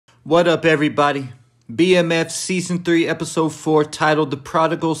What up, everybody? BMF Season 3, Episode 4, titled The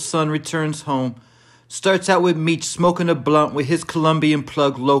Prodigal Son Returns Home, starts out with Meech smoking a blunt with his Colombian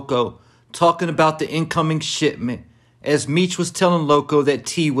plug Loco, talking about the incoming shipment, as Meech was telling Loco that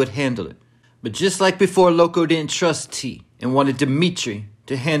T would handle it. But just like before, Loco didn't trust T and wanted Dimitri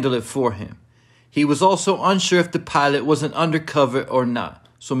to handle it for him. He was also unsure if the pilot was an undercover or not,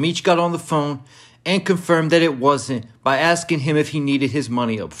 so Meech got on the phone and confirmed that it wasn't by asking him if he needed his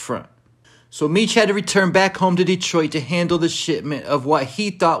money up front. So Meech had to return back home to Detroit to handle the shipment of what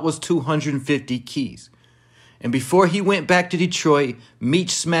he thought was 250 keys. And before he went back to Detroit, Meech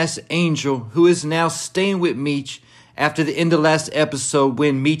smashed Angel, who is now staying with Meech after the end of last episode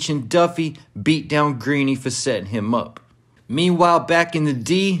when Meech and Duffy beat down Greenie for setting him up. Meanwhile, back in the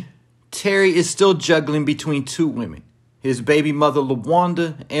D, Terry is still juggling between two women, his baby mother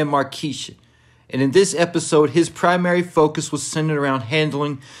LaWanda and Markeisha. And in this episode, his primary focus was centered around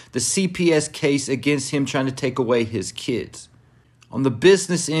handling the CPS case against him trying to take away his kids. On the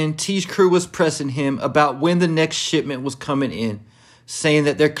business end, T's crew was pressing him about when the next shipment was coming in, saying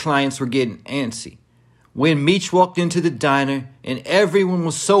that their clients were getting antsy. When Meech walked into the diner, and everyone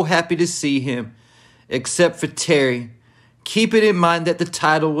was so happy to see him, except for Terry, keeping in mind that the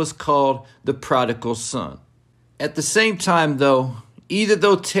title was called The Prodigal Son. At the same time, though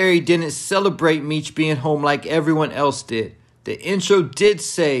Terry didn't celebrate Meech being home like everyone else did, the intro did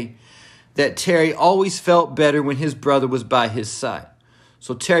say that Terry always felt better when his brother was by his side.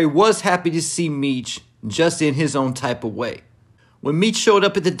 So Terry was happy to see Meech, just in his own type of way. When Meech showed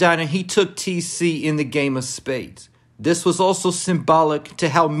up at the diner, he took TC in the game of spades. This was also symbolic to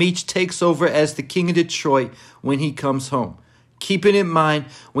how Meech takes over as the king of Detroit when he comes home. Keeping in mind,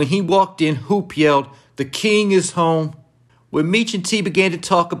 when he walked in, Hoop yelled, "The king is home." When Meech and T began to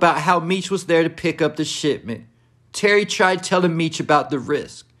talk about how Meech was there to pick up the shipment, Terry tried telling Meech about the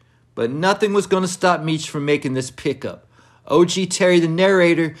risk, but nothing was going to stop Meech from making this pickup. OG Terry, the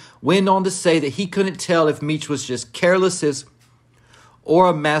narrator, went on to say that he couldn't tell if Meech was just careless or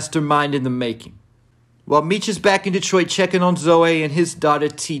a mastermind in the making. While Meech is back in Detroit checking on Zoe and his daughter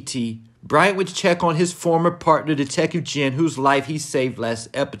TT, Bryant would check on his former partner, Detective Jen, whose life he saved last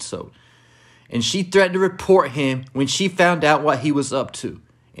episode. And she threatened to report him when she found out what he was up to.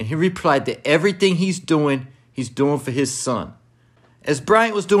 And he replied that everything he's doing for his son. As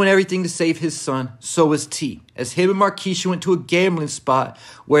Bryant was doing everything to save his son, so was T, as him and Markeisha went to a gambling spot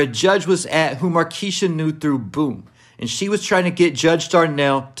where a judge was at who Markeisha knew through Boom. And she was trying to get Judge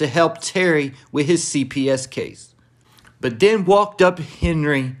Darnell to help Terry with his CPS case. But then walked up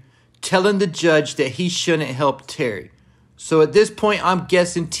Henry, telling the judge that he shouldn't help Terry. So at this point, I'm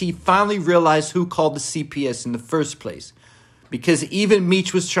guessing T finally realized who called the CPS in the first place, because even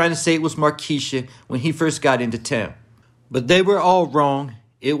Meech was trying to say it was Markeisha when he first got into town. But they were all wrong.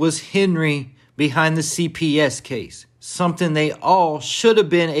 It was Henry behind the CPS case, something they all should have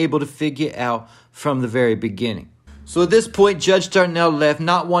been able to figure out from the very beginning. So at this point, Judge Darnell left,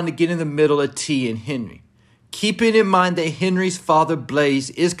 not wanting to get in the middle of T and Henry. Keeping in mind that Henry's father, Blaze,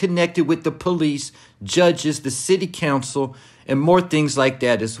 is connected with the police, judges, the city council, and more things like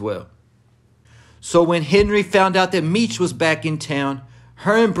that as well. So when Henry found out that Meech was back in town,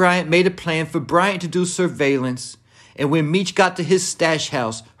 her and Bryant made a plan for Bryant to do surveillance. And when Meech got to his stash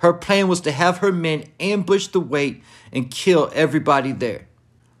house, her plan was to have her men ambush the wait and kill everybody there.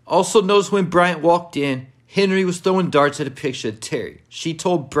 Also notice when Bryant walked in, Henry was throwing darts at a picture of Terry. She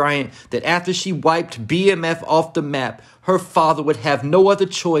told Bryant that after she wiped BMF off the map, her father would have no other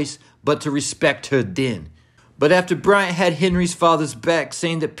choice but to respect her then. But after Bryant had Henry's father's back,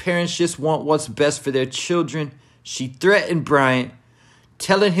 saying that parents just want what's best for their children, she threatened Bryant,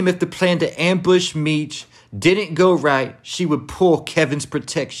 telling him if the plan to ambush Meech didn't go right, she would pull Kevin's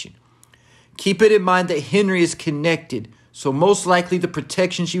protection. Keep it in mind that Henry is connected, so most likely the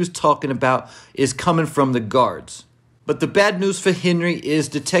protection she was talking about is coming from the guards. But the bad news for Henry is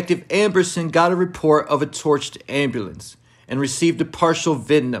Detective Amberson got a report of a torched ambulance and received a partial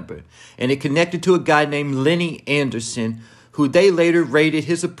VIN number, and it connected to a guy named Lenny Anderson, who they later raided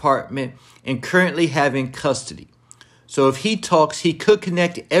his apartment and currently have in custody. So if he talks, he could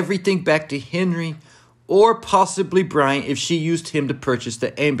connect everything back to Henry or possibly Bryant if she used him to purchase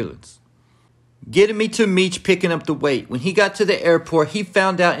the ambulance. Getting me to Meech picking up the weight. When he got to the airport, he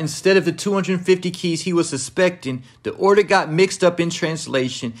found out instead of the 250 keys he was suspecting, the order got mixed up in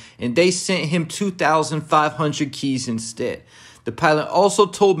translation and they sent him 2,500 keys instead. The pilot also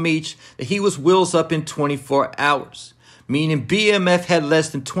told Meech that he was wheels up in 24 hours, meaning BMF had less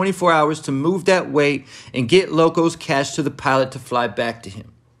than 24 hours to move that weight and get Loco's cash to the pilot to fly back to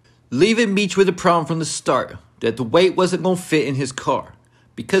him. Leaving Meech with a problem from the start, that the weight wasn't going to fit in his car.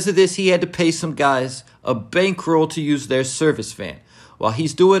 Because of this, he had to pay some guys a bankroll to use their service van. While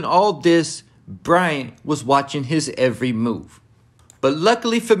he's doing all this, Bryant was watching his every move. But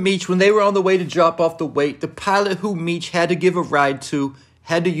luckily for Meech, when they were on the way to drop off the weight, the pilot who Meech had to give a ride to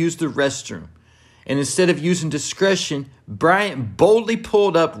had to use the restroom. And instead of using discretion, Bryant boldly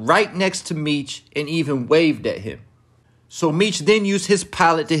pulled up right next to Meech and even waved at him. So Meech then used his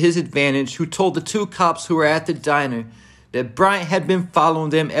pilot to his advantage, who told the two cops who were at the diner that Bryant had been following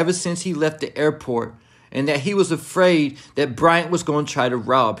them ever since he left the airport and that he was afraid that Bryant was going to try to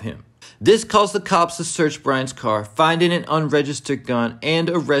rob him. This caused the cops to search Bryant's car, finding an unregistered gun and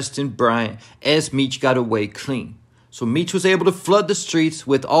arresting Bryant as Meech got away clean. So Meech was able to flood the streets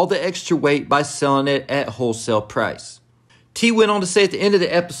with all the extra weight by selling it at wholesale price. T went on to say at the end of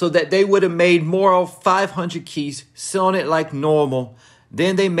the episode that they would have made more off 500 keys selling it like normal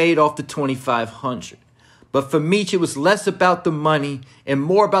than they made off the 2,500. But for Meech, it was less about the money and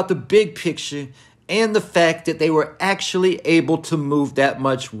more about the big picture and the fact that they were actually able to move that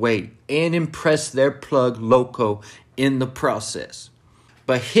much weight and impress their plug Loco in the process.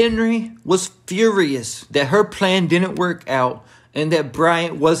 But Henry was furious that her plan didn't work out and that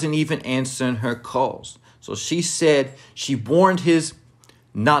Bryant wasn't even answering her calls. So she said she warned his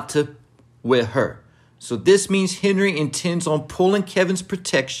not to with her. So this means Henry intends on pulling Kevin's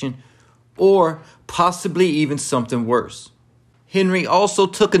protection or possibly even something worse. Henry also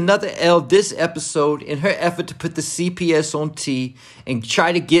took another L this episode in her effort to put the CPS on T and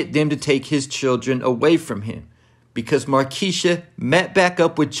try to get them to take his children away from him. Because Markeisha met back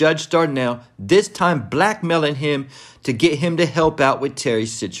up with Judge Darnell, this time blackmailing him to get him to help out with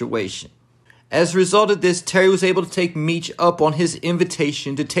Terry's situation. As a result of this, Terry was able to take Meech up on his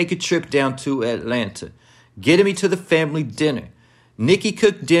invitation to take a trip down to Atlanta, getting me to the family dinner. Nikki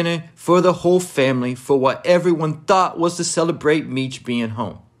cooked dinner for the whole family for what everyone thought was to celebrate Meech being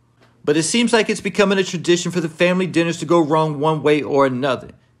home. But it seems like it's becoming a tradition for the family dinners to go wrong one way or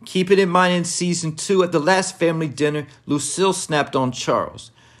another. Keep it in mind in season 2, at the last family dinner, Lucille snapped on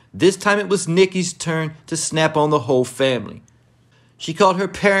Charles. This time it was Nikki's turn to snap on the whole family. She called her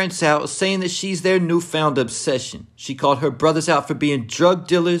parents out, saying that she's their newfound obsession. She called her brothers out for being drug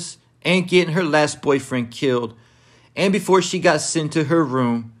dealers and getting her last boyfriend killed. And before she got sent to her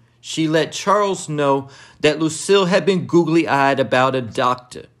room, she let Charles know that Lucille had been googly-eyed about a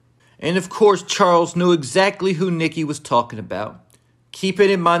doctor. And of course, Charles knew exactly who Nikki was talking about. Keep it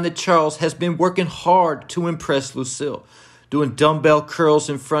in mind that Charles has been working hard to impress Lucille, doing dumbbell curls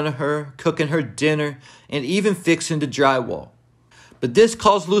in front of her, cooking her dinner, and even fixing the drywall. But this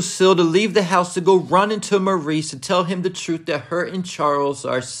caused Lucille to leave the house to go run into Maurice to tell him the truth that her and Charles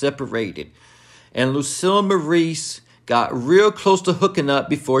are separated. And Lucille and Maurice got real close to hooking up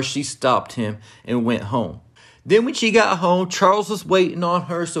before she stopped him and went home. Then when she got home, Charles was waiting on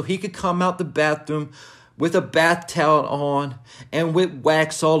her so he could come out the bathroom with a bath towel on and with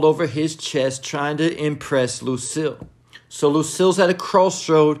wax all over his chest trying to impress Lucille. So Lucille's at a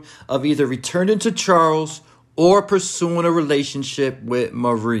crossroad of either returning to Charles or pursuing a relationship with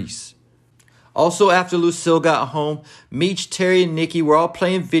Maurice. Also, after Lucille got home, Meech, Terry, and Nikki were all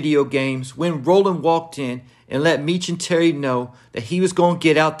playing video games when Roland walked in and let Meech and Terry know that he was going to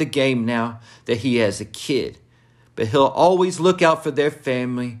get out the game now that he has a kid. But he'll always look out for their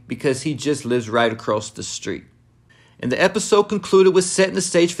family because he just lives right across the street. And the episode concluded with setting the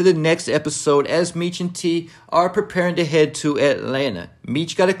stage for the next episode as Meech and T are preparing to head to Atlanta.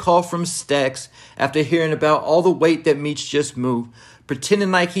 Meech got a call from Stax after hearing about all the weight that Meech just moved, pretending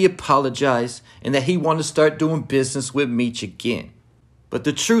like he apologized and that he wanted to start doing business with Meech again. But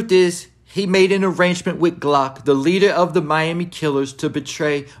the truth is, he made an arrangement with Glock, the leader of the Miami Killers, to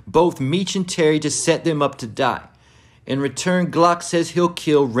betray both Meech and Terry to set them up to die. In return, Glock says he'll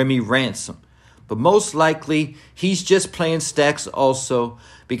kill Remy Ransom. But most likely, he's just playing Stax also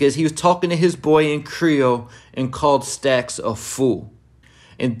because he was talking to his boy in Creole and called Stax a fool.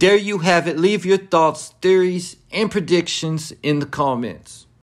 And there you have it. Leave your thoughts, theories, and predictions in the comments.